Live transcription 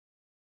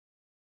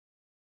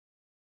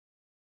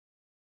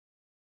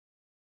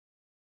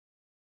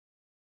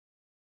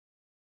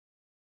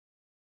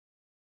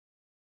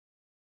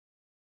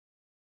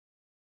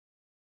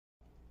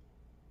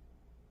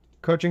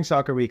Coaching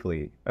Soccer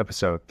Weekly,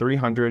 episode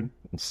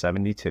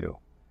 372.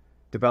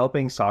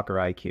 Developing Soccer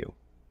IQ.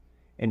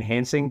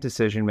 Enhancing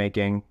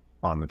decision-making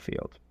on the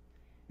field.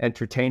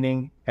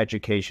 Entertaining,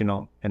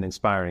 educational, and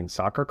inspiring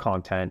soccer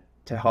content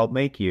to help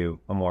make you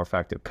a more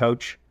effective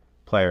coach,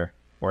 player,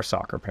 or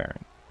soccer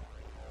parent.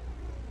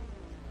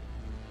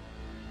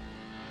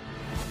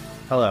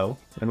 Hello,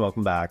 and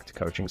welcome back to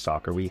Coaching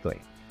Soccer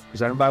Weekly,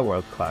 presented by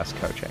World Class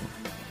Coaching.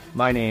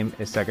 My name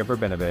is Sega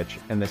Verbinovich,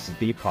 and this is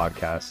the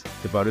podcast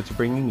devoted to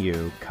bringing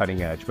you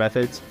cutting-edge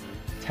methods,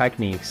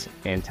 techniques,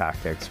 and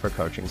tactics for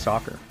coaching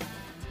soccer.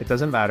 It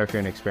doesn't matter if you're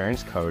an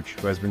experienced coach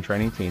who has been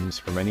training teams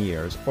for many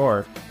years,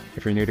 or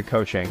if you're new to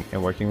coaching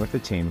and working with a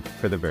team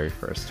for the very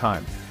first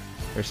time.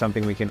 There's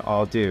something we can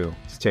all do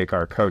to take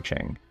our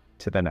coaching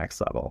to the next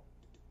level.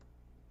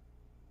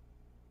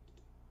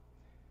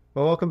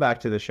 Well, welcome back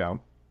to the show.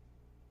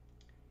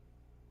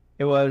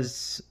 It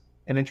was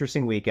an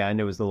interesting weekend.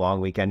 It was the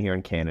long weekend here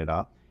in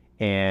Canada,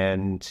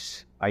 and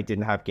I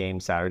didn't have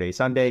games Saturday,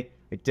 Sunday.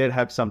 I did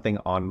have something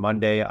on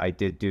Monday. I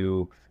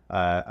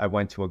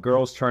went to a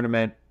girls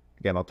tournament.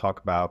 Again, I'll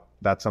talk about,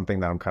 that's something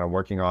that I'm kind of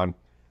working on,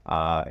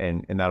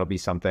 and that'll be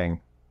something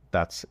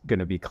that's going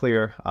to be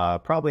clear.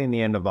 Probably in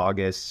the end of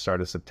August,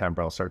 start of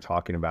September, I'll start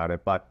talking about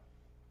it. But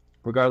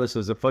regardless, it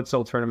was a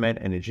futsal tournament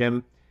in a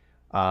gym.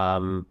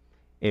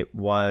 It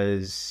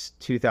was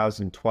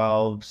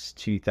 2012s,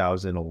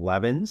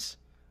 2011s.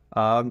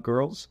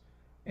 Girls,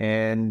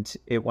 and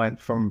it went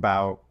from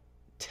about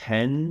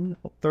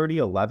 10:30,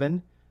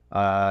 11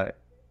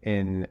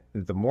 in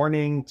the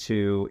morning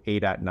to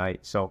 8 at night.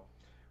 So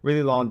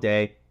really long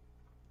day.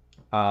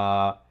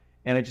 And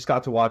I just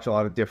got to watch a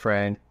lot of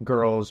different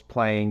girls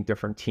playing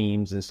different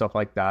teams and stuff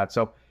like that.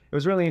 So it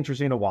was really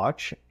interesting to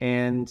watch.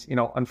 And,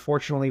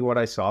 unfortunately what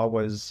I saw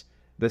was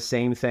the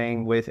same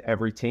thing with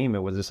every team.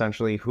 It was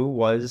essentially who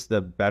was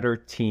the better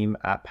team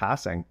at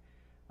passing.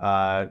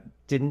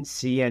 Didn't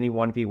see any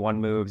 1v1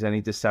 moves,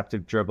 any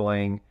deceptive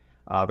dribbling.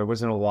 There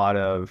wasn't a lot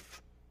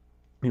of,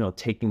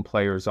 taking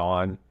players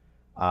on.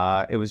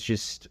 It was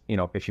just,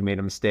 if you made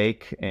a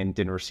mistake and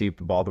didn't receive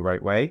the ball the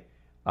right way,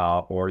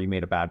 or you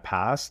made a bad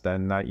pass,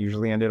 then that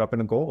usually ended up in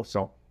a goal.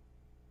 So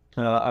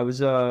it was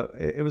a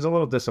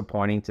little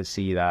disappointing to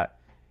see that,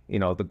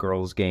 the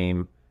girls'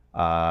 game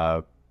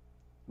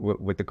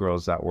with the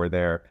girls that were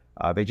there,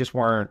 they just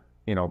weren't,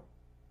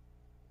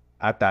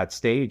 at that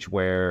stage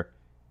where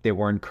they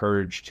were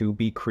encouraged to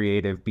be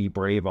creative, be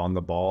brave on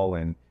the ball,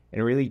 and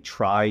really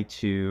try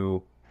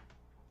to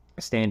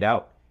stand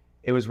out.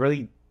 It was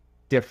really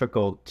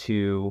difficult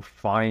to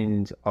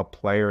find a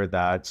player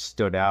that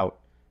stood out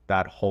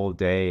that whole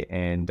day,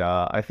 and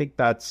I think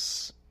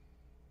that's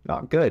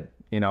not good.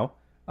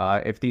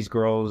 If these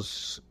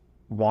girls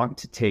want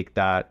to take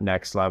that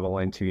next level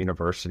into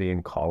university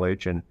and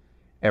college, and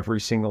every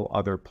single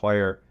other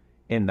player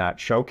in that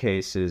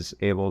showcase is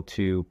able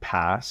to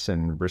pass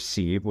and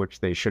receive,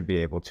 which they should be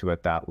able to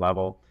at that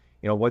level.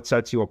 What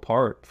sets you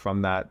apart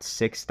from that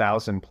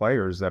 6,000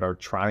 players that are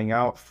trying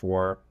out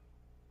for,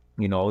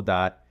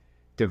 that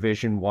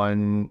Division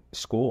I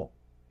school?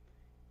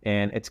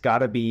 And it's got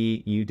to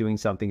be you doing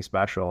something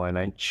special. And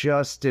I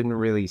just didn't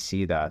really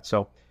see that.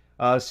 So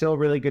still a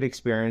really good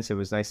experience. It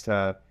was nice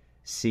to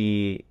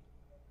see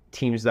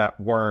teams that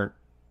weren't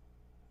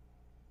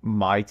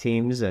my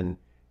teams and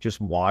just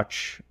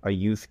watch a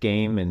youth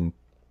game and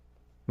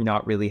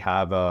not really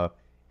have a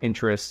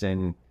interest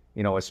in,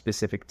 a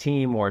specific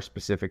team or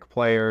specific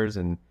players.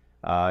 And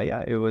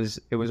it was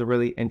a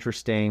really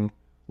interesting,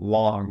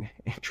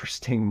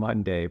 interesting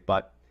Monday.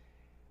 But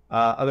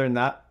other than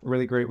that,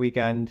 really great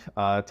weekend,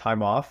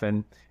 time off.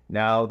 And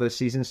now the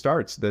season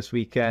starts. This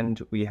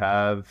weekend, we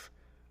have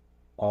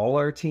all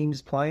our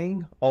teams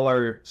playing.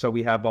 So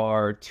we have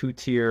our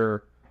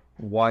 2-tier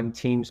 1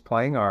 teams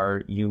playing,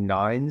 our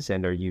U9s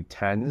and our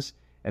U10s.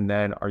 And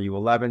then our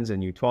U11s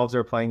and U12s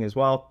are playing as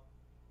well.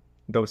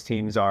 Those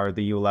teams are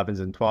the U11s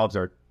and 12s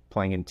are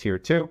playing in Tier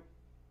 2.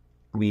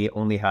 We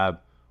only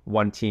have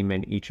one team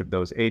in each of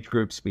those age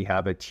groups. We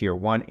have a Tier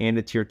 1 and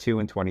a Tier 2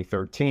 in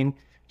 2013,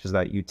 which is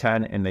that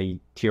U10, and the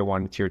Tier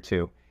 1 and Tier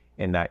 2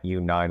 in that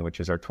U9, which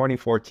is our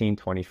 2014,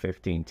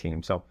 2015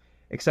 team. So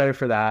excited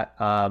for that.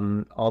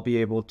 I'll be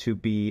able to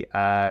be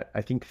at,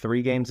 I think,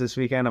 3 games this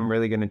weekend. I'm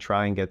really going to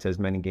try and get to as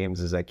many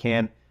games as I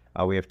can.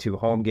 We have 2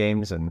 home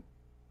games, and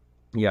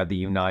the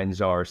U9s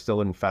are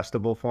still in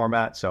festival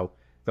format, so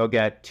they'll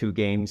get 2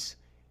 games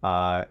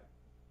about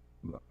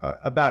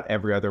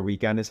every other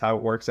weekend is how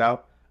it works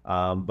out.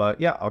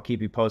 But I'll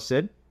keep you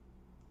posted,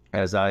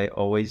 as I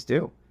always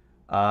do.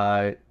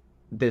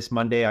 This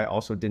Monday, I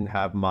also didn't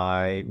have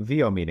my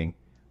VO meeting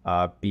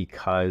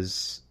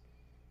because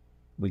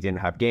we didn't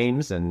have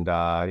games, and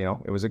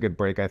it was a good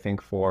break, I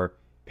think, for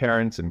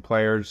parents and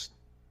players.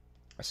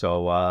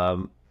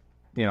 So,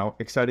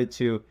 excited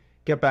to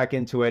get back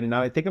into it. And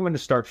I think I'm going to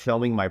start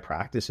filming my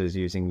practices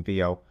using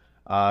VO.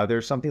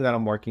 There's something that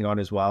I'm working on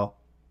as well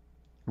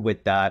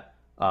with that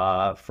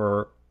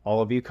for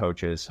all of you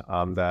coaches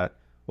that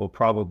will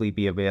probably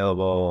be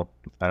available,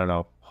 I don't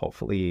know,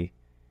 hopefully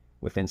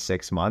within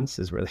 6 months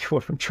is really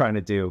what I'm trying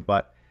to do.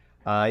 But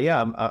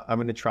yeah, I'm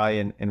going to try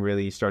and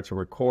really start to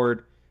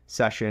record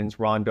sessions,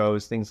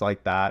 rondos, things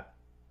like that.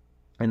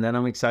 And then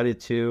I'm excited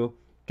to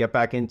get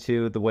back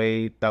into the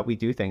way that we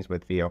do things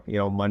with Vio.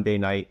 Monday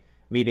night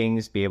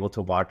meetings, be able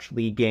to watch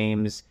league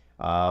games,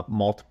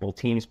 multiple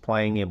teams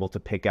playing, able to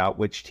pick out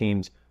which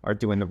teams are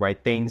doing the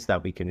right things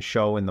that we can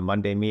show in the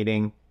Monday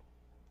meeting,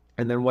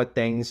 and then what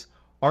things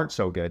aren't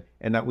so good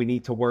and that we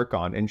need to work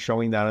on, and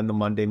showing that in the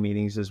Monday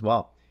meetings as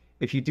well.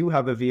 If you do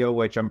have a VO,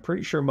 which I'm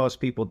pretty sure most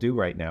people do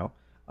right now,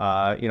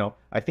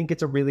 I think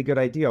it's a really good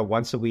idea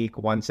once a week,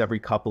 once every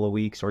couple of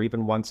weeks, or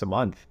even once a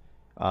month.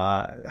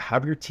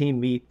 Have your team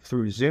meet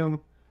through Zoom,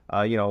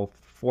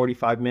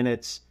 45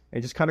 minutes,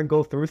 and just kind of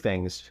go through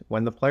things.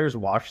 When the players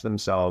watch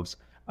themselves,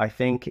 I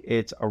think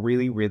it's a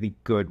really, really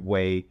good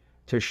way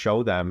to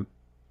show them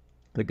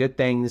the good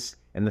things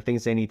and the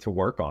things they need to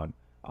work on.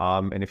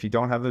 And if you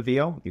don't have a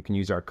VO, you can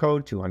use our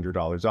code,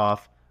 $200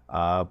 off.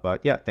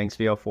 But yeah, thanks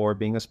VO for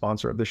being a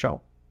sponsor of the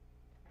show.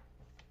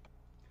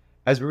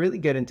 As we really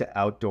get into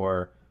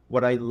outdoor,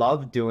 what I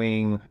love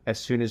doing as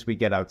soon as we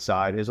get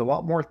outside is a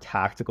lot more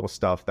tactical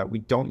stuff that we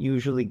don't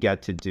usually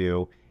get to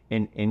do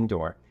in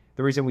indoor.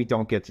 The reason we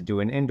don't get to do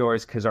in indoor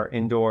is because our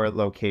indoor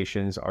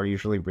locations are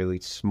usually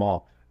really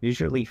small,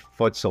 usually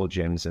futsal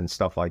gyms and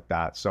stuff like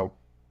that. So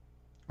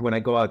when I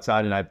go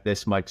outside and I have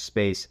this much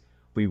space,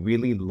 we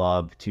really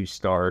love to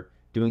start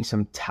doing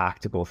some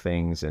tactical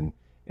things and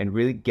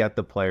really get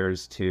the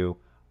players to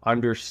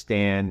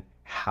understand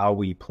how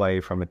we play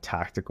from a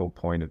tactical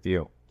point of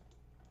view.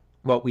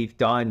 What we've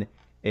done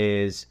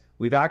is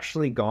we've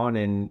actually gone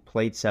and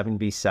played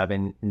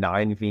 7v7,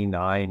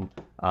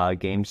 9v9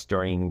 games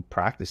during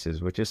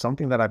practices, which is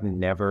something that I've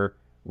never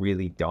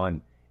really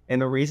done.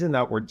 And the reason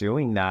that we're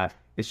doing that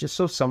is just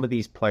so some of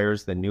these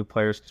players, the new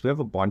players, because we have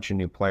a bunch of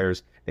new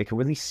players, they can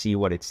really see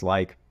what it's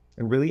like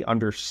and really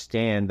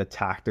understand the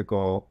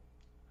tactical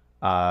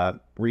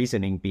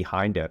reasoning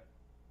behind it.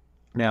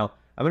 Now,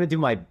 I'm going to do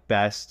my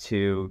best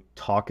to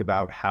talk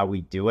about how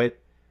we do it,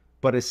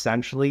 but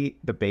essentially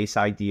the base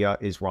idea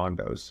is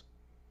rondos,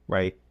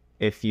 right?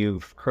 If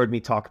you've heard me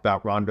talk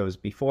about rondos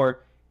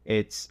before,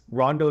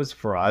 rondos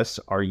for us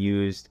are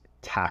used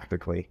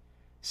tactically.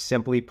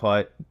 Simply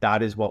put,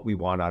 that is what we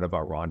want out of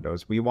our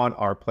rondos. We want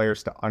our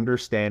players to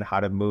understand how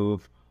to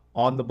move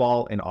on the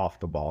ball and off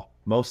the ball,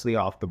 mostly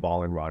off the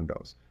ball in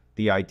rondos.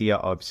 The idea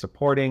of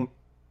supporting,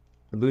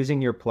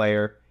 losing your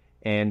player,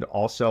 and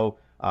also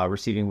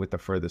receiving with the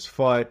furthest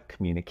foot,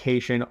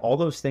 communication, all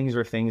those things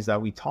are things that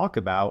we talk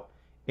about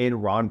in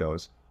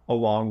rondos,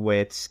 along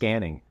with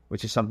scanning,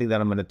 which is something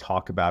that I'm going to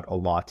talk about a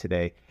lot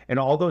today. And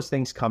all those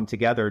things come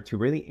together to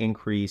really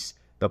increase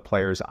the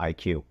player's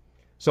IQ.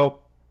 So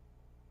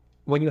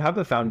when you have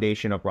a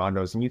foundation of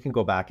rondos, and you can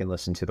go back and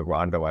listen to the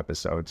rondo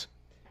episodes,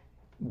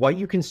 what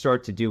you can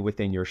start to do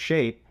within your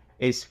shape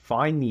is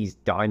find these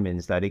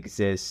diamonds that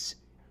exist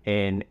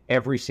in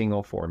every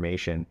single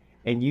formation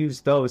and use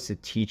those to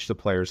teach the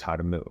players how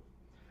to move.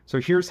 So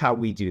here's how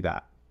we do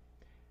that.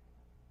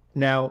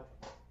 Now,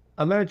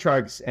 I'm going to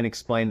try and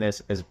explain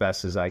this as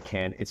best as I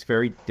can. It's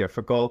very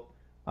difficult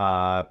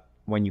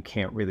when you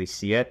can't really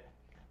see it,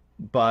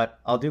 but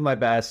I'll do my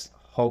best.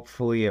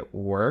 Hopefully it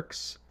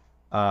works.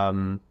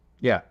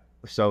 Yeah,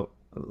 so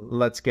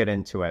let's get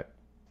into it.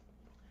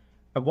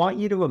 I want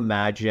you to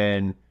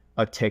imagine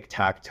a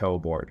tic-tac-toe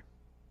board,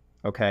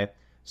 okay?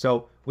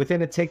 So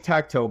within a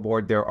tic-tac-toe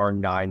board, there are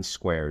 9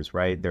 squares,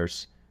 right?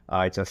 It's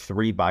a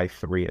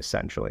 3x3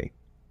 essentially.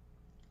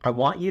 I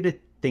want you to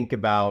think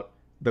about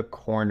the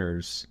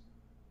corners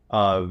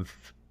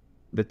of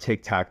the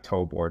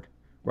tic-tac-toe board,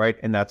 right?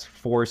 And that's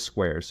 4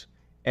 squares,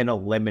 and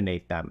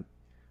eliminate them.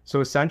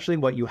 So essentially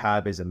what you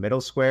have is a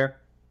middle square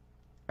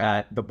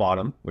at the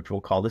bottom, which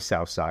we'll call the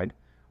south side.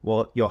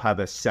 Well, you'll have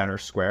a center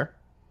square.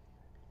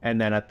 And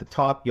then at the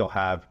top, you'll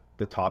have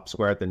the top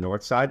square at the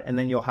north side. And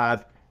then you'll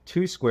have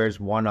 2 squares,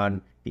 one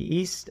on the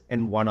east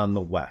and one on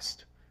the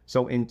west.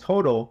 So in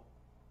total,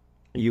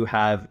 you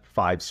have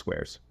 5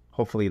 squares.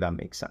 Hopefully that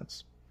makes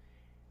sense.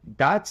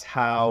 That's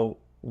how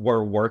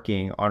we're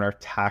working on our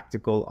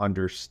tactical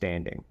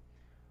understanding.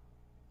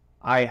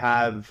 I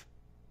have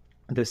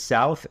the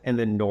south and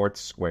the north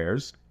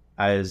squares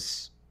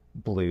as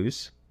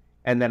blues,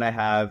 and then I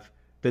have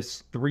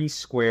this 3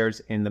 squares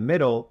in the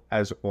middle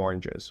as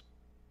oranges.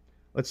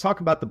 Let's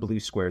talk about the blue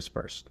squares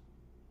first.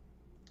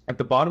 At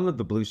the bottom of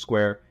the blue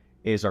square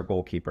is our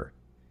goalkeeper.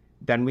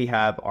 Then we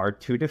have our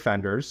 2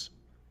 defenders,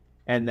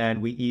 and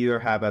then we either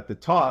have at the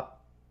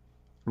top,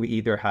 we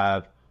either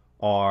have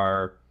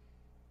our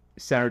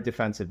center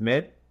defensive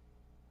mid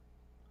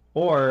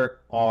or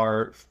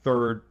our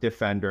 3rd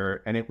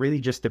defender, and it really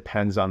just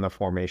depends on the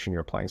formation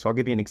you're playing. So I'll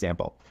give you an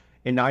example.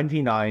 In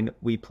 9v9,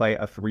 we play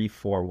a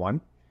 3-4-1.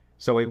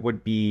 So it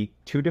would be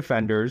 2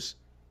 defenders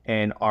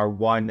and our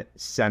 1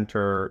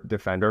 center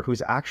defender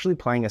who's actually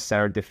playing a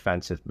center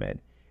defensive mid.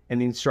 And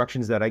the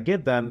instructions that I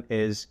give them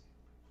is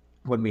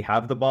when we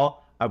have the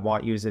ball, I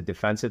want you as a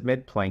defensive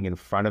mid playing in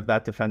front of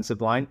that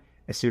defensive line.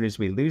 As soon as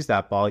we lose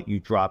that ball, you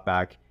drop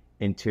back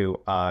into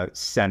a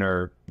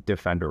center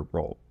defender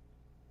role.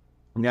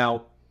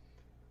 Now,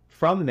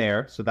 from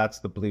there, so that's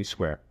the blue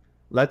square.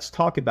 Let's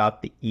talk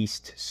about the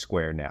east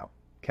square now,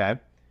 okay?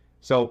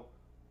 So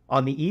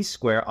on the east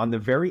square, on the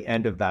very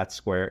end of that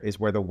square is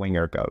where the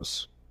winger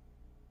goes.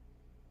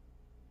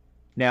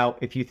 Now,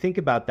 if you think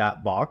about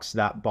that box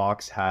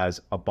has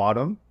a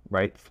bottom,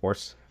 right?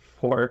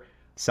 Four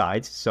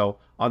sides. So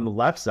on the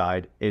left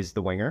side is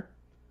the winger.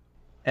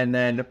 And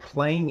then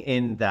playing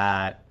in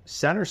that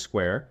center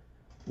square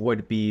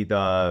would be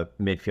the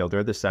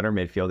midfielder, the center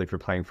midfield. If you're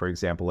playing, for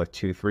example, a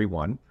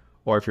 2-3-1,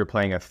 or if you're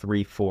playing a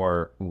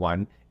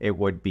 3-4-1, it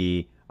would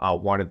be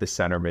one of the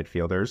center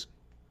midfielders.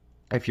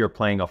 If you're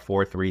playing a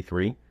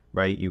 4-3-3,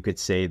 right, you could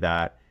say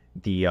that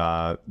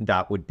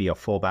that would be a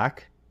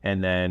fullback,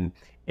 and then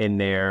in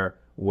there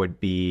would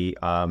be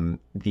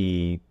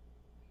the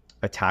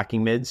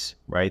attacking mids,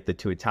 right, the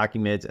 2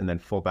 attacking mids, and then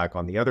fullback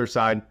on the other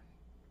side.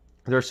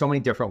 There are so many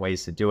different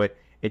ways to do it.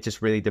 It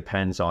just really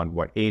depends on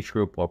what age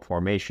group, what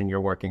formation you're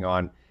working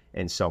on,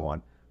 and so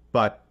on.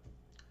 But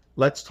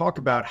let's talk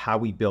about how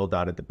we build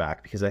out at the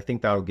back, because I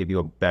think that'll give you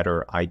a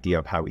better idea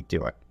of how we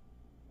do it.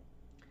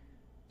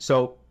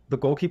 So the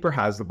goalkeeper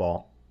has the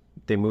ball.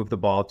 They move the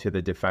ball to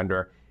the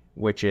defender,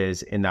 which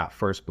is in that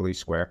first blue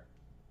square.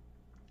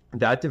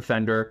 That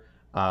defender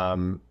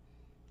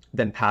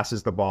then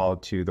passes the ball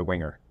to the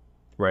winger,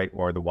 right,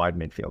 or the wide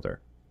midfielder.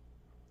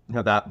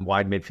 Now that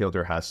wide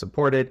midfielder has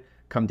supported,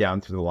 come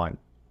down through the line.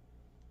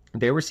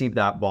 They receive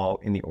that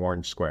ball in the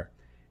orange square.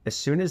 As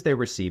soon as they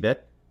receive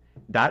it,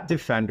 that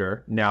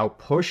defender now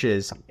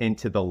pushes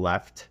into the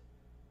left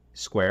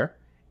square,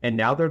 and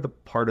now they're the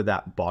part of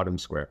that bottom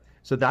square.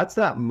 So that's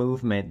that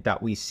movement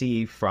that we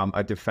see from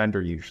a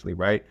defender usually,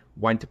 right?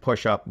 When to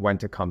push up, when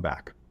to come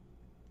back.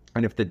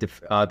 And if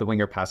the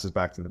winger passes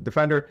back to the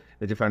defender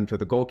to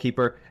the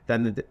goalkeeper,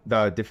 then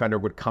the defender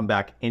would come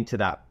back into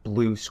that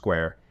blue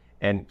square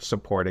and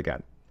support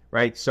again,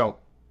 right? So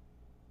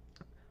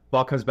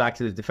ball comes back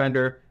to the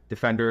defender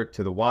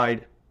to the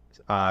wide,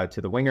 to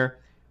the winger.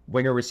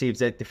 Winger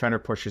receives it, defender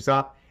pushes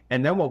up.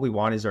 And then what we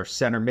want is our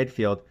center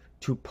midfield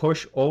to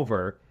push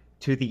over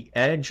to the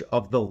edge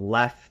of the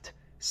left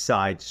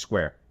side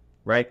square,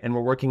 right? And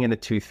we're working in a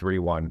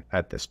 2-3-1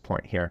 at this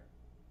point here,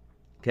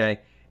 okay?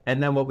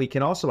 And then what we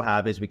can also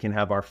have is we can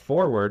have our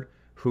forward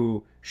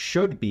who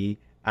should be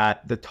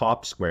at the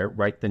top square,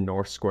 right? The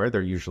north square.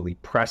 They're usually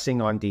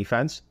pressing on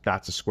defense.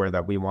 That's a square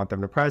that we want them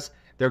to press.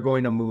 They're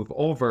going to move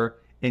over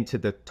into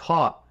the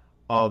top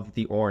of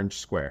the orange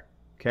square.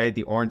 Okay,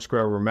 the orange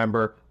square,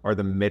 remember, are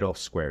the middle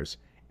squares.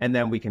 And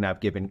then we can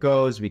have give and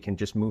goes. We can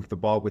just move the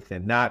ball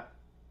within that.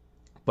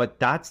 But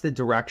that's the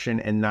direction,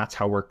 and that's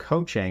how we're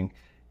coaching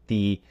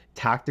the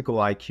tactical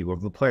IQ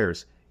of the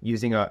players,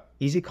 using a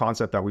easy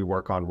concept that we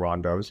work on,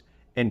 rondos,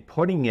 and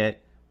putting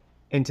it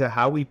into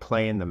how we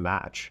play in the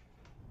match.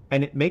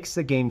 And it makes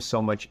the game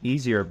so much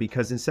easier,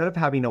 because instead of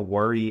having to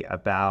worry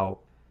about,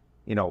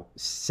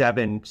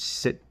 7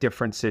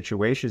 different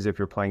situations, if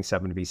you're playing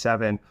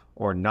 7v7,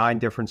 or 9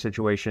 different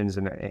situations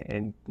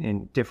and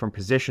in different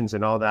positions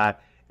and all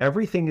that,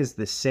 everything is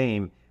the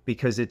same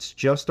because it's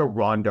just a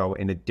rondo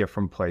in a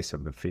different place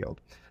of the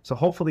field. So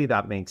hopefully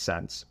that makes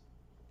sense.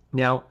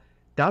 Now,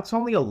 that's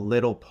only a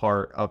little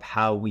part of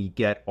how we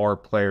get our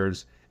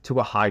players to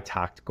a high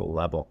tactical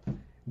level.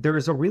 There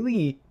is a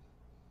really,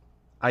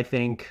 I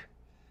think,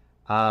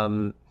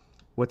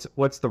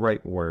 what's the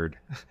right word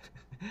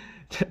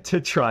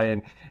to try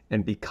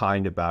and be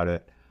kind about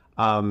it?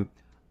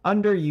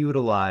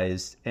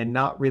 Underutilized and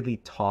not really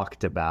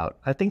talked about.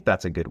 I think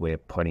that's a good way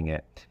of putting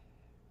it.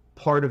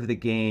 Part of the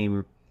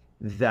game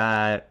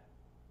that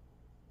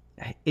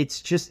it's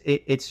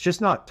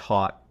just not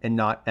taught and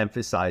not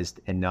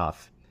emphasized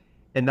enough.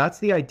 And that's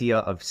the idea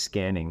of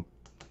scanning.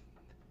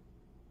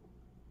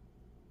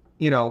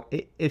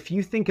 If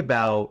you think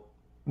about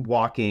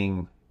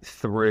walking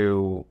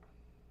through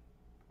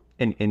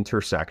an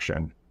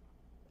intersection,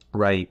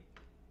 right?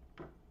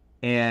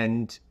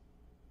 And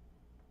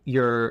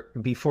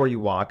before you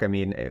walk,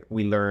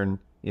 we learn,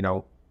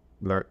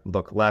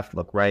 look left,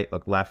 look right,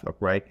 look left, look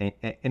right,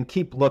 and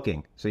keep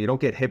looking so you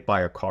don't get hit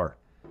by a car,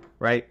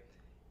 right?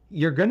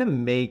 You're going to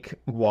make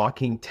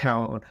walking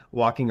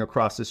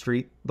across the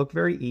street look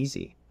very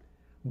easy.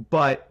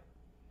 But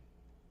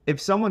if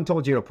someone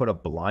told you to put a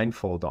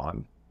blindfold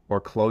on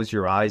or close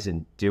your eyes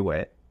and do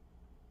it,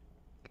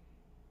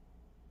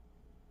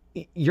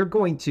 you're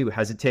going to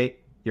hesitate.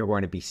 You're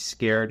going to be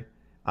scared.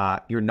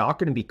 You're not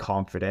going to be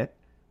confident,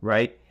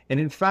 right? And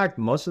in fact,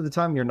 most of the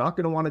time, you're not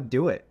going to want to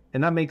do it.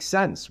 And that makes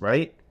sense,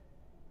 right?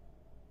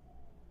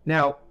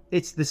 Now,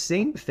 it's the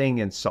same thing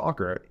in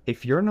soccer.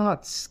 If you're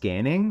not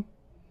scanning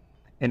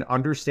and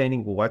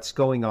understanding what's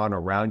going on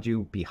around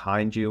you,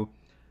 behind you,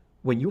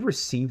 when you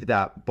receive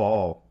that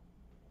ball,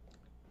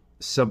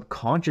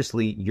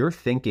 subconsciously, you're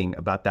thinking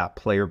about that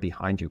player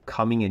behind you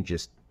coming and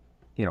just,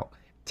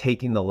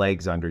 taking the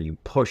legs under you,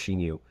 pushing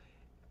you.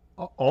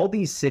 All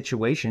these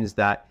situations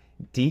that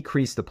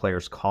decrease the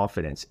player's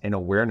confidence and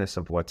awareness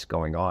of what's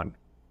going on.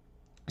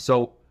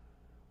 So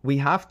we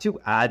have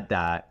to add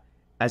that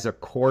as a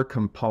core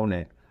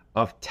component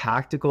of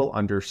tactical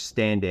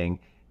understanding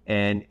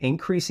and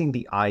increasing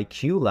the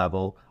IQ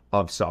level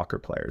of soccer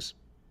players.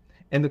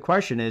 And the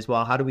question is,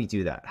 well, how do we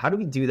do that? How do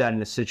we do that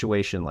in a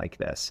situation like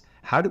this?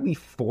 How do we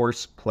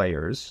force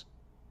players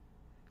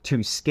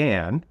to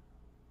scan,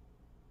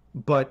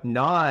 but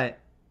not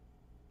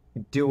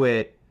do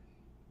it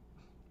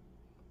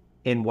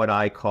in what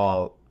I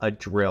call a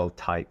drill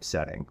type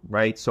setting,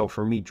 right? So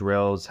for me,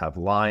 drills have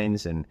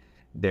lines and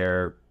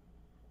they're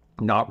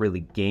not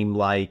really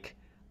game-like.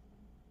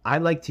 I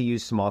like to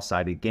use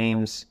small-sided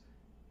games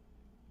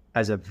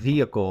as a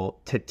vehicle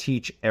to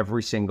teach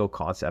every single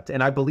concept.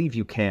 And I believe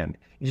you can.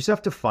 You just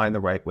have to find the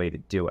right way to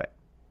do it.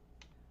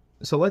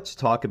 So let's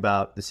talk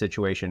about the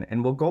situation.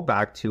 And we'll go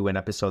back to an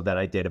episode that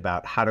I did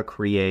about how to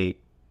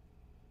create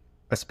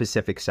a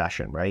specific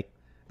session, right?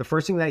 The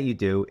first thing that you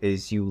do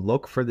is you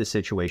look for the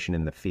situation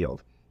in the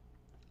field.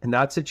 And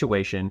that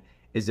situation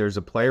is there's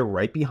a player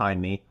right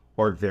behind me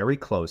or very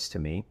close to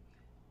me.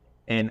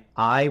 And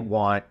I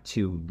want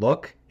to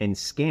look and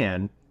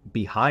scan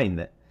behind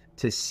it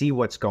to see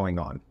what's going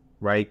on,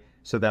 right?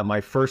 So that my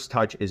first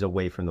touch is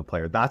away from the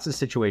player. That's the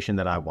situation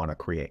that I want to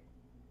create.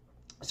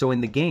 So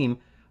in the game,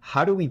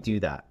 how do we do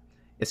that?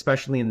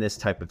 Especially in this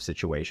type of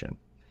situation.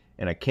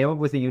 And I came up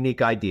with a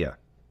unique idea.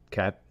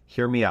 Okay,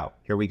 hear me out.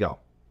 Here we go.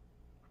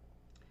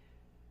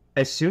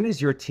 As soon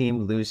as your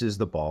team loses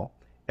the ball,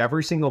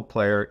 every single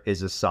player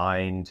is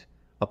assigned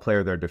a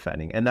player they're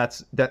defending. And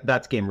that's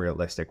game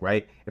realistic,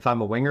 right? If I'm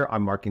a winger,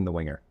 I'm marking the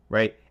winger,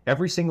 right?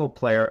 Every single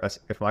player,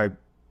 if my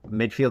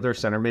midfielder,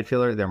 center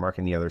midfielder, they're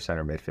marking the other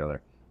center midfielder,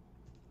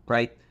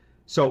 right?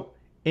 So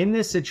in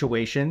this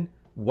situation,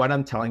 what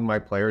I'm telling my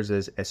players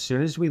is as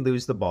soon as we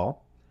lose the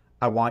ball,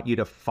 I want you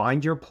to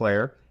find your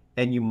player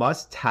and you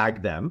must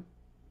tag them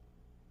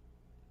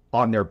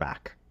on their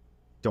back.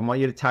 Don't want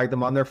you to tag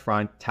them on their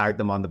front, tag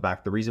them on the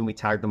back. The reason we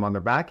tag them on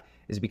their back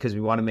is because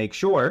we want to make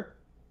sure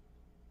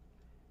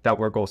that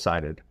we're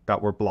goal-sided,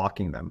 that we're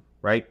blocking them,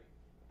 right?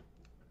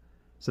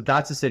 So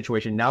that's the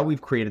situation. Now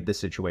we've created this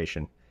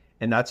situation,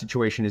 and that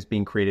situation is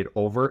being created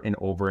over and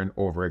over and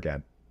over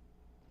again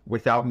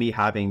without me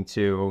having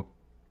to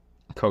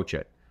coach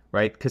it,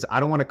 right? Because I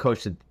don't want to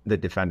coach the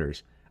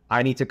defenders.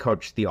 I need to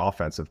coach the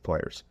offensive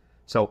players.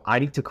 So I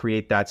need to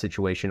create that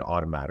situation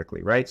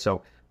automatically, right?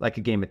 So like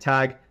a game of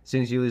tag, as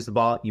soon as you lose the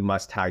ball, you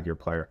must tag your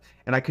player.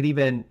 And I could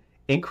even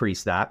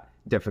increase that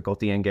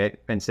difficulty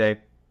and say,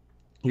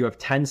 you have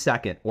 10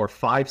 seconds or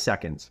 5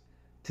 seconds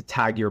to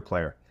tag your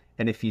player.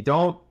 And if you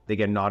don't, they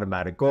get an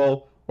automatic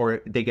goal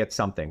or they get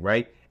something,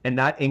 right? And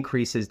that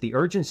increases the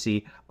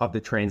urgency of the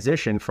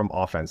transition from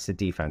offense to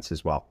defense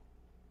as well,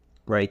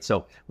 right?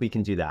 So we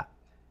can do that.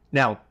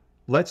 Now,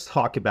 let's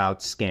talk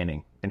about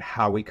scanning and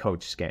how we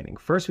coach scanning.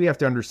 First, we have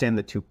to understand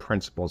the two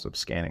principles of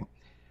scanning.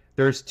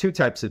 There's two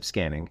types of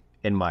scanning,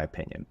 in my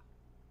opinion.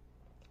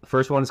 The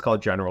first one is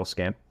called general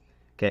scan.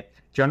 Okay,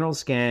 general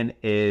scan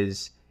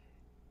is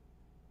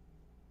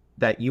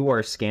that you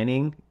are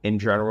scanning in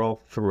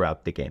general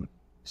throughout the game.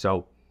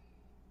 So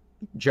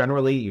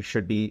generally, you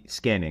should be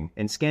scanning.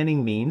 And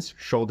scanning means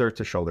shoulder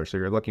to shoulder. So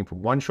you're looking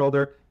from one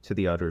shoulder to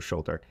the other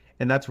shoulder.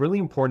 And that's really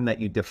important that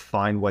you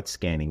define what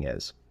scanning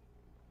is.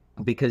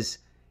 Because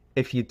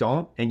if you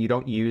don't, and you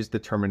don't use the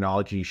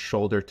terminology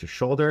shoulder to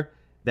shoulder,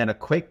 then a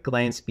quick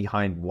glance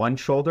behind one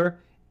shoulder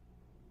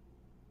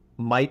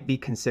might be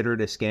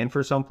considered a scan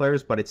for some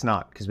players, but it's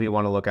not because we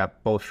want to look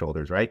at both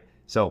shoulders, right?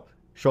 So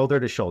shoulder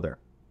to shoulder.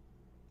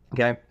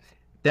 Okay.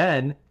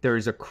 Then there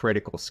is a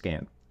critical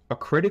scan. A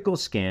critical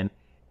scan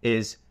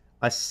is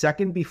a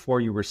second before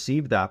you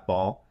receive that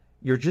ball,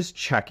 you're just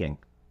checking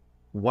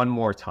one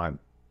more time.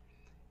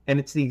 And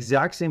it's the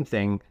exact same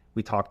thing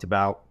we talked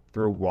about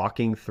through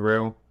walking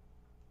through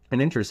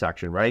an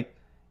intersection, right?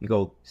 You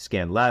go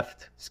scan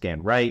left,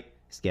 scan right,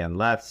 scan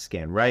left,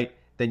 scan right,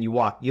 then you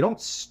walk. You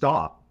don't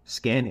stop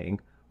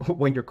scanning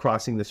when you're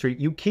crossing the street.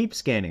 You keep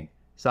scanning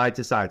side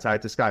to side,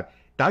 side to side.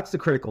 That's the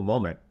critical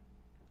moment.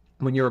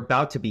 When you're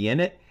about to be in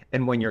it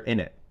and when you're in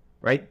it,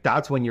 right?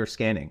 That's when you're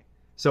scanning.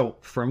 So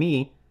for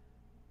me,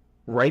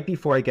 right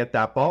before I get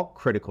that ball,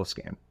 critical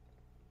scan.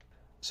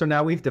 So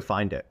now we've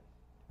defined it,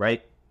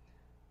 right?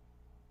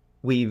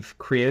 We've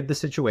created the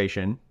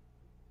situation.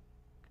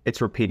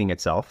 It's repeating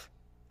itself,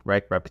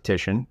 right?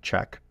 Repetition,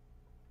 check.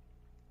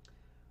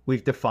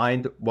 We've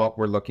defined what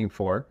we're looking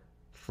for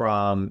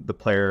from the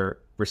player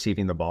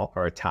receiving the ball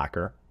or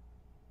attacker.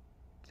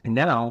 And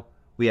now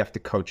we have to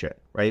coach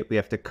it, right? We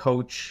have to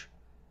coach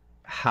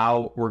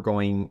how we're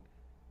going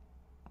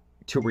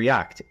to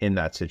react in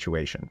that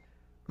situation.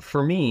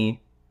 For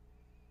me,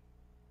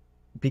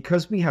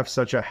 because we have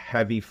such a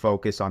heavy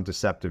focus on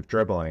deceptive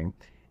dribbling,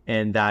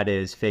 and that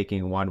is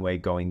faking one way,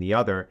 going the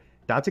other,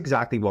 that's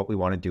exactly what we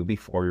want to do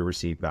before we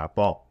receive that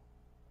ball.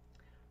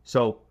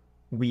 So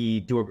we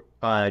do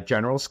a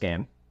general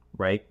scan,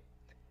 right?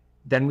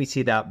 Then we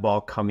see that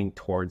ball coming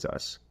towards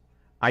us.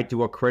 I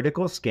do a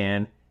critical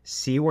scan,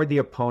 see where the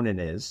opponent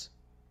is,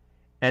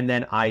 and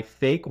then I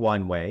fake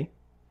one way.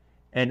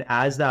 And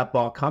as that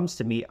ball comes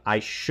to me, I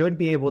should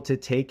be able to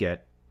take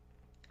it.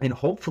 And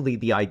hopefully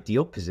the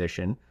ideal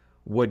position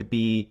would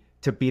be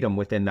to beat them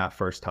within that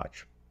first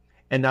touch.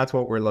 And that's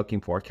what we're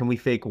looking for. Can we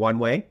fake one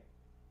way?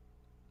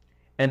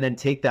 and then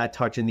take that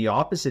touch in the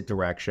opposite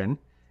direction.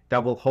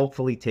 That will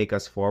hopefully take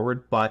us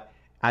forward, but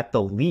at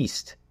the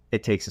least,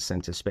 it takes us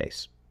into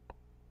space.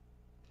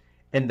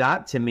 And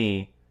that, to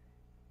me,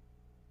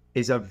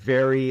 is a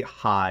very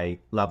high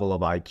level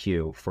of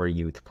IQ for a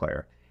youth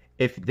player.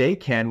 If they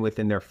can,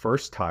 within their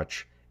first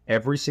touch,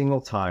 every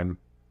single time,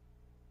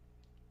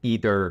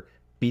 either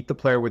beat the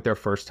player with their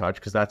first touch,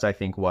 because that's, I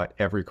think, what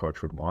every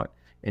coach would want,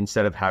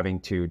 instead of having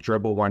to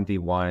dribble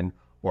 1v1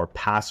 or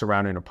pass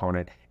around an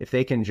opponent, if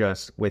they can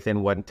just,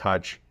 within one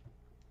touch,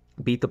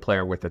 beat the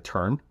player with a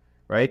turn,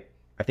 right?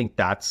 I think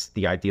that's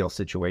the ideal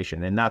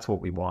situation, and that's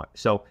what we want.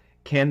 So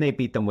can they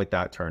beat them with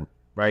that turn,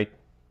 right?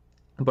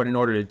 But in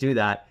order to do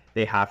that,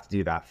 they have to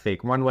do that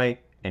fake one way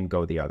and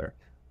go the other.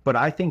 But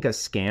I think a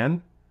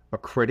scan, a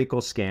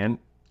critical scan,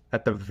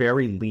 at the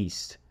very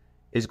least,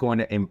 is going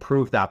to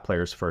improve that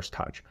player's first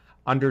touch,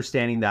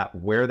 understanding that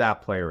where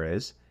that player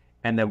is,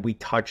 and then we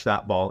touch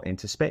that ball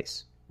into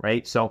space,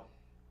 right? So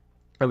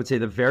I would say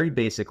the very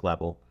basic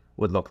level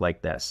would look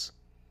like this,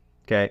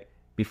 okay?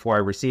 Before I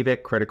receive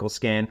it, critical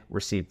scan,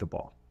 receive the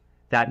ball.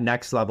 That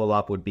next level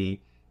up would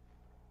be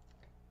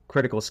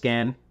critical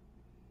scan,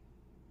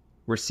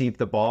 receive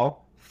the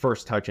ball,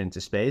 first touch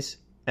into space.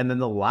 And then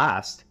the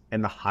last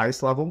and the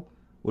highest level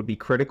would be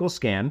critical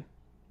scan,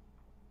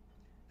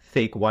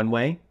 fake one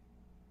way,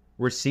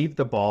 receive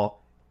the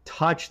ball,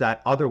 touch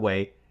that other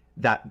way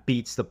that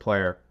beats the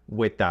player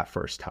with that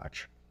first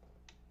touch.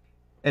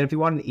 And if you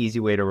want an easy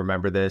way to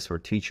remember this or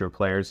teach your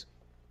players,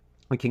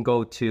 we can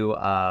go to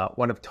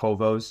one of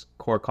Tovo's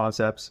core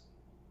concepts.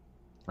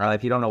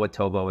 If you don't know what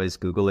Tovo is,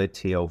 Google it,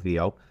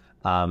 T-O-V-O.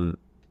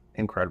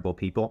 Incredible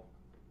people.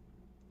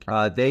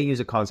 They use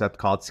a concept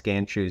called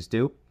scan, choose,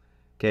 do.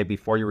 Okay,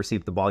 before you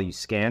receive the ball, you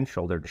scan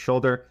shoulder to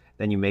shoulder,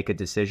 then you make a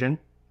decision.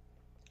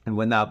 And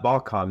when that ball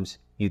comes,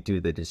 you do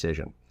the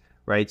decision,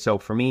 right? So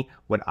for me,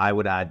 what I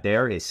would add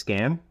there is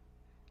scan,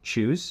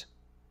 choose,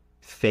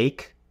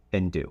 fake,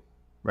 and do,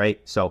 right?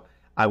 So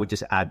I would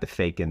just add the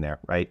fake in there,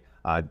 right?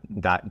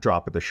 That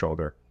drop of the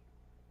shoulder,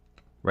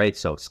 right?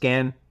 So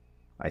scan,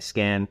 I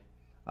scan,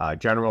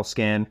 general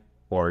scan,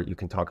 or you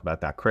can talk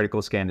about that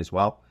critical scan as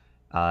well.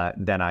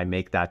 Then I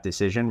make that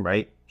decision,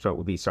 right? So it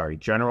would be,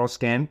 general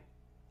scan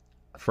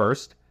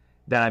first.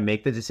 Then I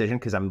make the decision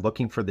because I'm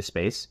looking for the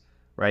space,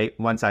 right?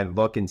 Once I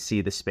look and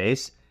see the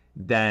space,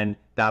 then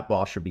that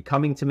ball should be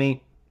coming to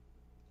me.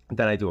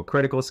 Then I do a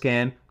critical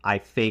scan. I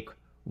fake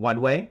one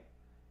way.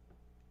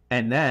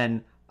 And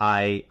then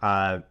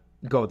I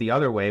go the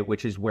other way,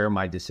 which is where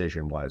my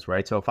decision was,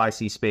 right? So if I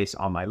see space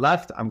on my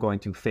left, I'm going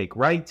to fake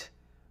right,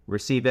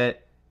 receive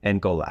it, and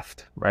go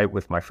left, right,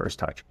 with my first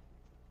touch.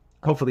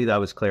 Hopefully that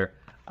was clear.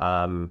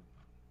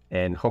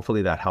 And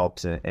hopefully that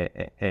helps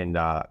and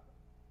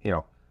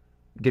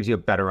gives you a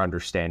better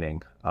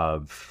understanding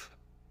of,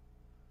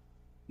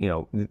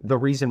 the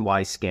reason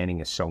why scanning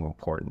is so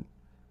important,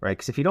 right?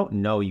 Because if you don't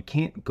know, you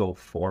can't go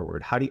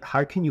forward.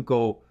 How can you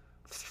go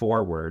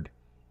forward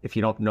if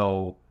you don't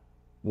know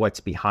what's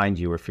behind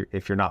you,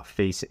 if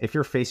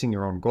you're facing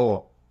your own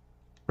goal,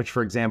 which,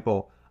 for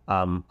example,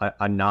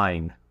 a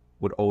 9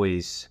 would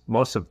always,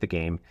 most of the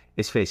game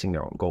is facing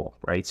their own goal,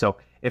 right? So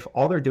if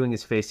all they're doing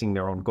is facing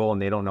their own goal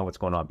and they don't know what's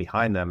going on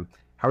behind them,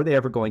 how are they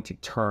ever going to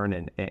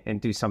turn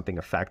and do something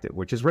effective,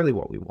 which is really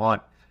what we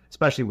want,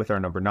 especially with our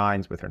number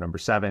 9s, with our number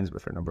 7s,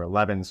 with our number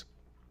 11s,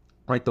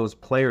 right? Those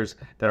players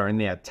that are in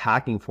the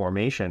attacking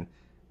formation,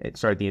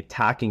 the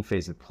attacking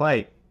phase of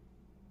play,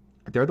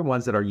 they're the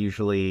ones that are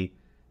usually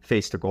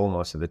face to goal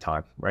most of the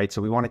time, right?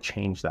 So we want to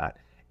change that.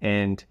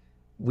 And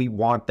we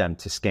want them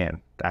to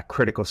scan. That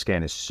critical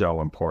scan is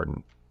so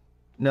important.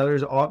 Now,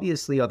 there's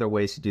obviously other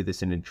ways to do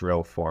this in a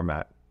drill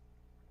format.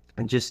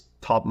 And just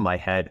top of my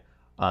head,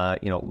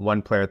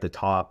 one player at the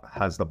top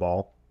has the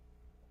ball,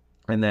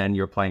 and then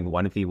you're playing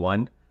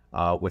 1v1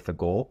 with a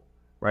goal,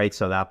 right?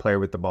 So that player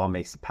with the ball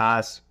makes the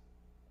pass,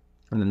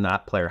 and then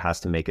that player has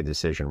to make a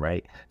decision,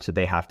 right? So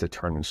they have to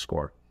turn and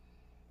score.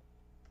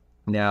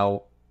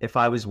 Now, if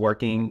I was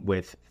working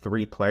with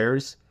 3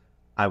 players,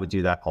 I would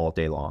do that all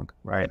day long,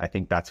 right? I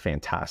think that's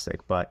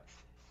fantastic. But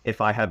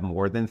if I have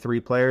more than 3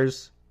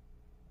 players,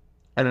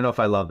 I don't know if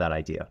I love that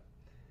idea.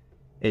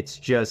 It's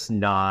just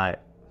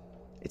not,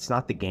 it's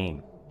not the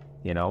game,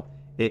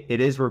 It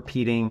is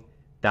repeating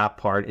that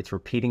part. It's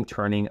repeating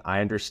turning.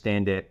 I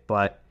understand it,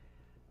 but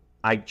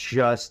I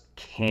just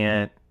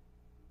can't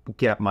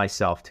get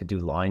myself to do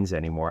lines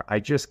anymore. I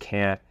just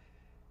can't,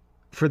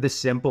 for the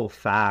simple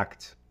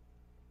fact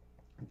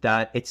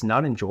that it's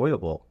not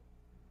enjoyable.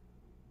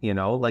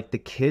 Like the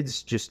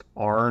kids just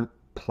aren't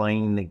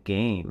playing the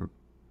game.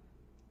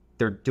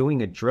 They're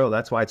doing a drill.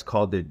 That's why it's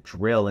called the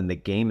drill, and the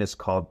game is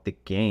called the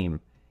game.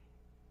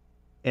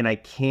 And I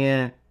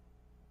can't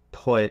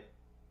put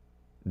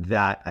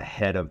that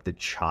ahead of the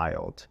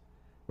child,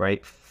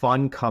 right?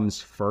 Fun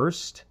comes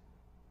first,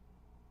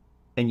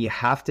 and you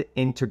have to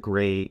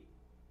integrate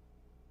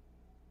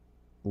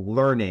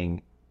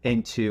learning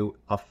into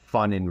a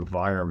fun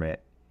environment.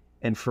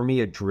 And for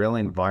me, a drill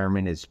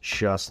environment is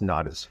just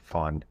not as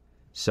fun.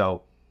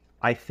 So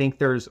I think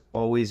there's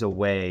always a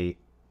way.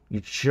 You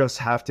just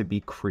have to be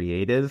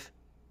creative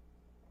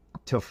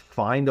to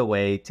find a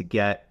way to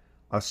get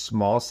a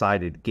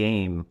small-sided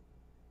game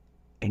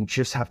and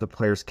just have the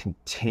players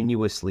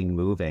continuously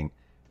moving,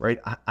 right?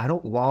 I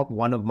don't want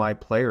one of my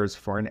players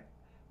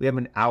we have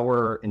an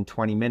hour and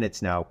 20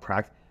 minutes now.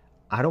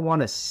 I don't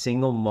want a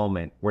single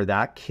moment where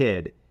that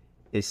kid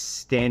is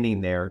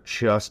standing there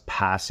just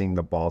passing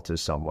the ball to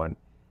someone.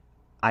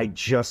 I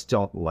just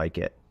don't like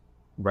it,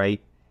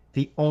 right?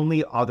 The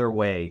only other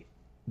way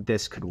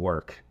this could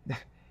work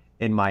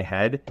in my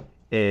head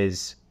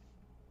is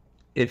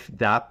if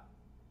that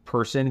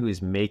person who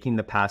is making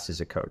the pass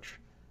is a coach.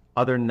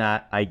 Other than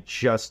that, I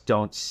just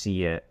don't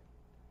see it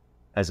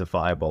as a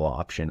viable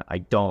option. I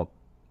don't,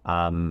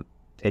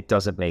 it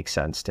doesn't make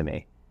sense to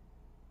me.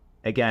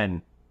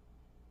 Again,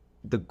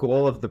 the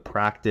goal of the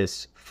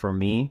practice for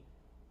me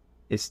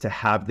is to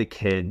have the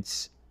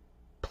kids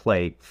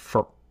play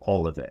for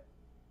all of it.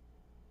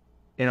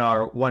 In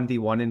our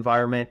 1v1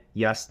 environment,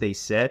 yes, they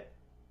sit,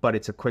 but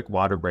it's a quick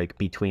water break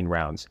between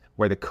rounds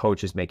where the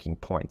coach is making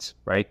points,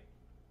 right?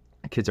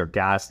 The kids are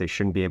gassed. They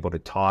shouldn't be able to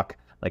talk.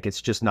 Like,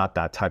 it's just not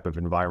that type of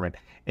environment.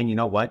 And you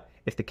know what?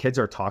 If the kids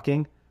are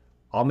talking,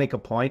 I'll make a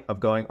point of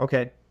going,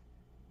 okay,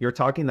 you're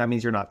talking. That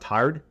means you're not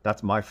tired.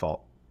 That's my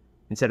fault.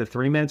 Instead of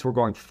 3 minutes, we're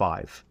going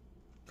 5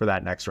 for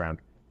that next round.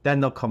 Then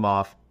they'll come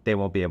off. They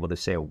won't be able to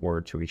say a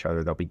word to each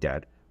other. They'll be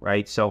dead,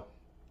 right? So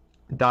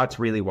that's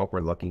really what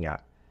we're looking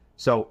at.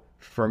 So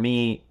for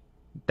me,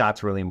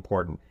 that's really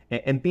important.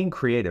 And being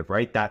creative,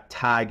 right? That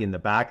tag in the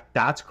back,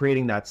 that's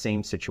creating that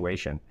same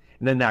situation.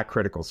 And then that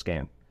critical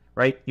scan,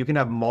 right? You can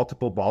have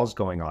multiple balls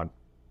going on,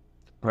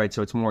 right?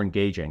 So it's more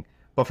engaging.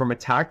 But from a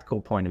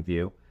tactical point of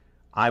view,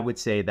 I would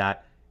say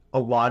that a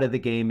lot of the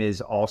game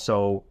is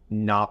also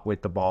not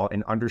with the ball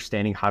and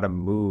understanding how to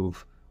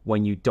move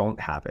when you don't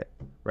have it,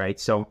 right?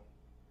 So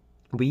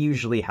we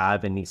usually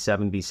have in these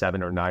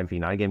 7v7 or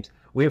 9v9 games,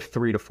 we have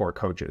 3 to 4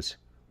 coaches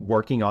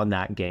working on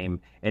that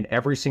game, and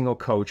every single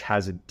coach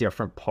has a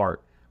different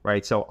part,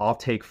 right? So I'll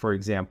take, for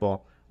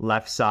example,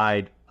 left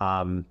side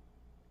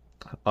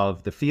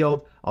of the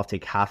field, I'll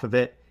take half of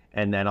it,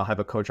 and then I'll have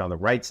a coach on the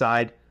right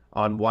side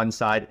on one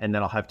side, and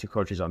then I'll have 2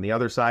 coaches on the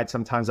other side.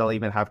 Sometimes I'll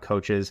even have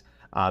coaches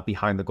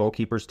behind the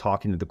goalkeepers,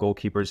 talking to the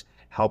goalkeepers,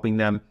 helping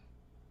them,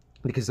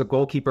 because the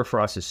goalkeeper for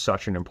us is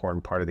such an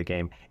important part of the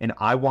game. And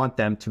I want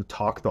them to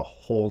talk the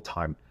whole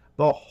time,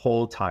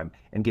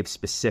 and give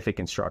specific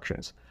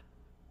instructions.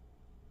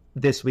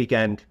 This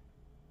weekend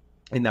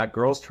in that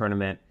girls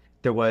tournament,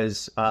 there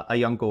was a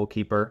young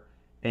goalkeeper,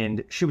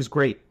 and she was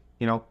great,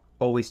 you know,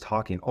 always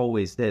talking,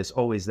 always this,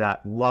 always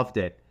that, loved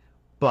it.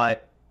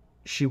 But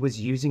she was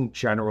using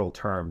general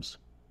terms.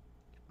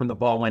 When the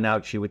ball went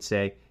out, she would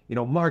say, you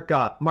know, mark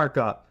up,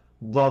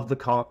 love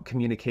the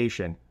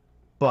communication.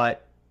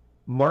 But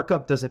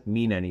markup doesn't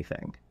mean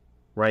anything,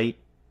 right?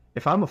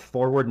 If I'm a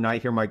forward and I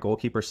hear my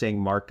goalkeeper saying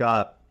mark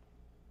up,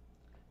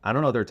 I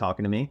don't know they're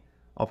talking to me.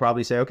 I'll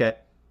probably say, okay,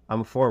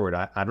 I'm a forward.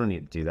 I don't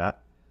need to do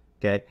that.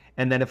 Okay.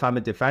 And then if I'm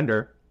a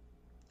defender,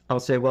 I'll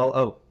say, well,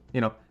 oh,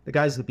 you know, the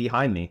guy's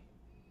behind me.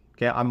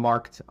 Okay. I'm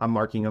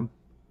marking him.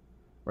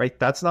 Right.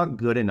 That's not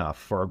good enough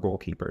for our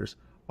goalkeepers.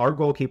 Our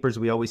goalkeepers,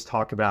 we always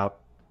talk about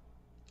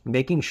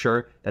making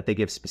sure that they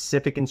give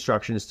specific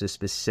instructions to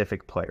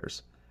specific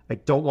players. I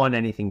don't want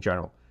anything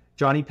general.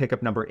 Johnny, pick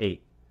up number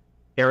 8.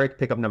 Eric,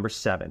 pick up number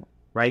 7,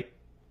 right?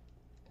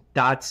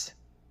 That's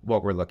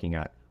what we're looking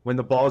at. When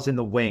the ball's in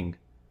the wing,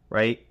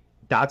 right?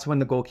 That's when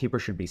the goalkeeper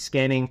should be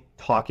scanning,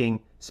 talking,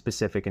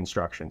 specific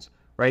instructions,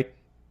 right?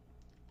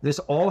 This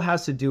all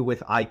has to do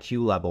with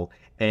IQ level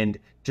and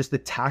just the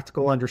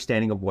tactical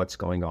understanding of what's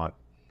going on.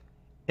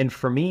 And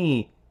for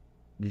me,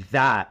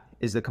 that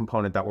is the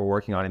component that we're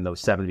working on in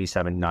those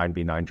 7v7,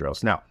 9v9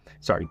 drills.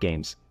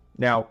 Games.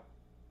 Now,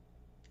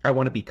 I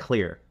want to be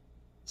clear.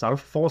 It's not a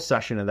full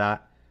session of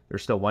that.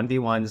 There's still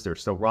 1v1s,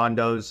 there's still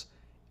rondos,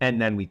 and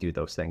then we do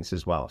those things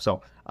as well.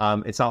 So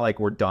it's not like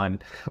we're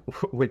done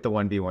with the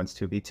 1v1s,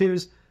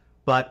 2v2s,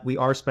 but we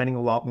are spending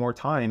a lot more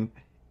time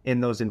in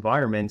those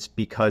environments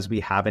because we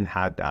haven't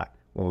had that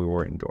when we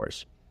were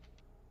indoors.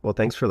 Well,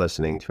 thanks for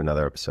listening to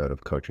another episode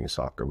of Coaching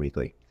Soccer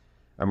Weekly.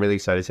 I'm really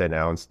excited to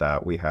announce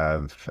that we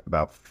have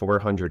about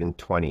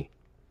 420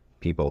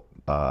 people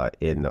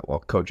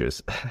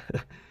coaches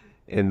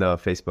in the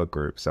Facebook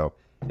group. So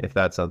if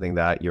that's something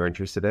that you're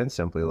interested in,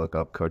 simply look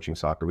up Coaching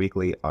Soccer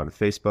Weekly on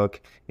Facebook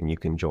and you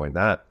can join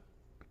that.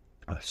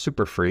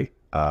 Super free,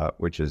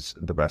 which is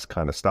the best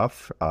kind of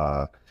stuff.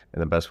 And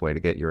the best way to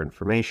get your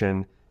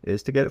information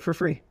is to get it for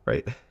free,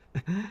 right?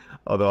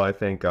 Although I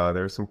think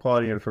there's some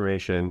quality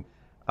information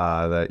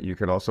that you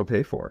can also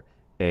pay for.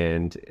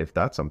 And if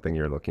that's something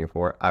you're looking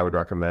for, I would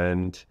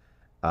recommend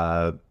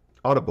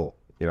Audible.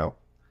 You know,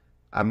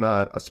 I'm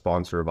not a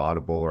sponsor of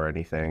Audible or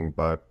anything,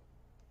 but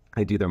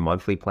I do their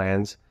monthly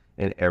plans.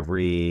 And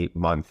every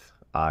month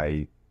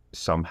I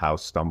somehow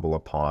stumble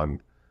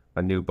upon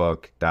a new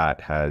book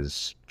that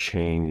has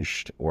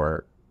changed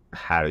or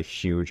had a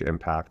huge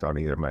impact on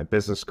either my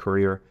business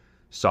career,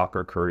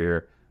 soccer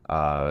career,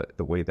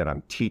 the way that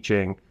I'm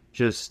teaching.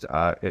 Just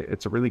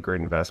it's a really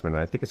great investment.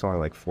 And I think it's only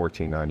like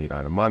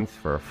 $14.99 a month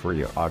for a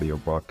free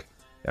audiobook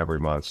every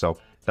month. So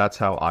that's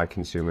how I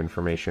consume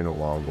information,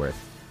 along with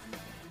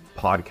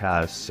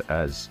podcasts,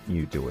 as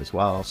you do as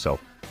well. So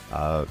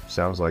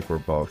sounds like we're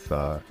both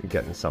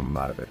getting something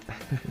out of it.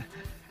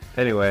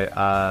 Anyway,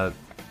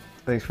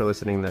 thanks for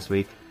listening this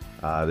week.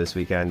 This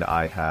weekend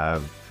I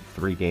have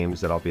 3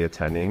 games that I'll be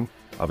attending.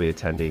 I'll be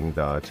attending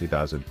the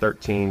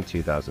 2013,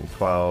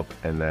 2012,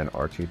 and then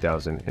our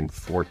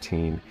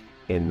 2014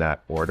 in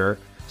that order.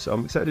 So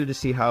I'm excited to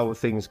see how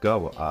things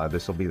go.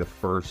 This will be the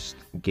first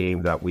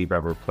game that we've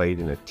ever played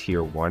in a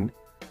tier 1,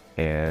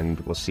 and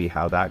we'll see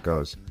how that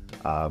goes.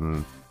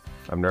 I'm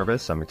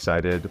nervous, I'm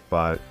excited,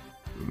 but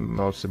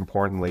most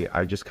importantly,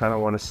 I just kind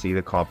of want to see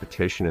the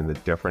competition and the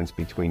difference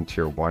between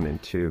tier 1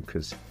 and 2,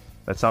 because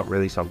that's not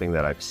really something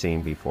that I've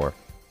seen before.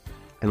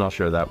 And I'll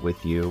share that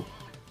with you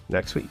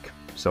next week.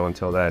 So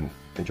until then,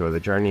 enjoy the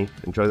journey,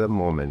 enjoy the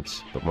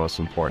moments, but most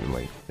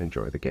importantly,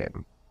 enjoy the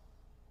game.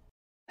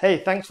 Hey,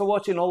 thanks for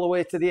watching all the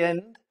way to the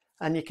end,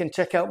 and you can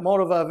check out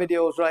more of our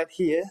videos right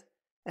here.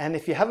 And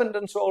if you haven't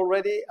done so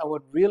already, I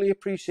would really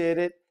appreciate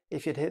it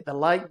if you'd hit the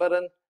like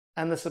button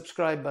and the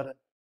subscribe button.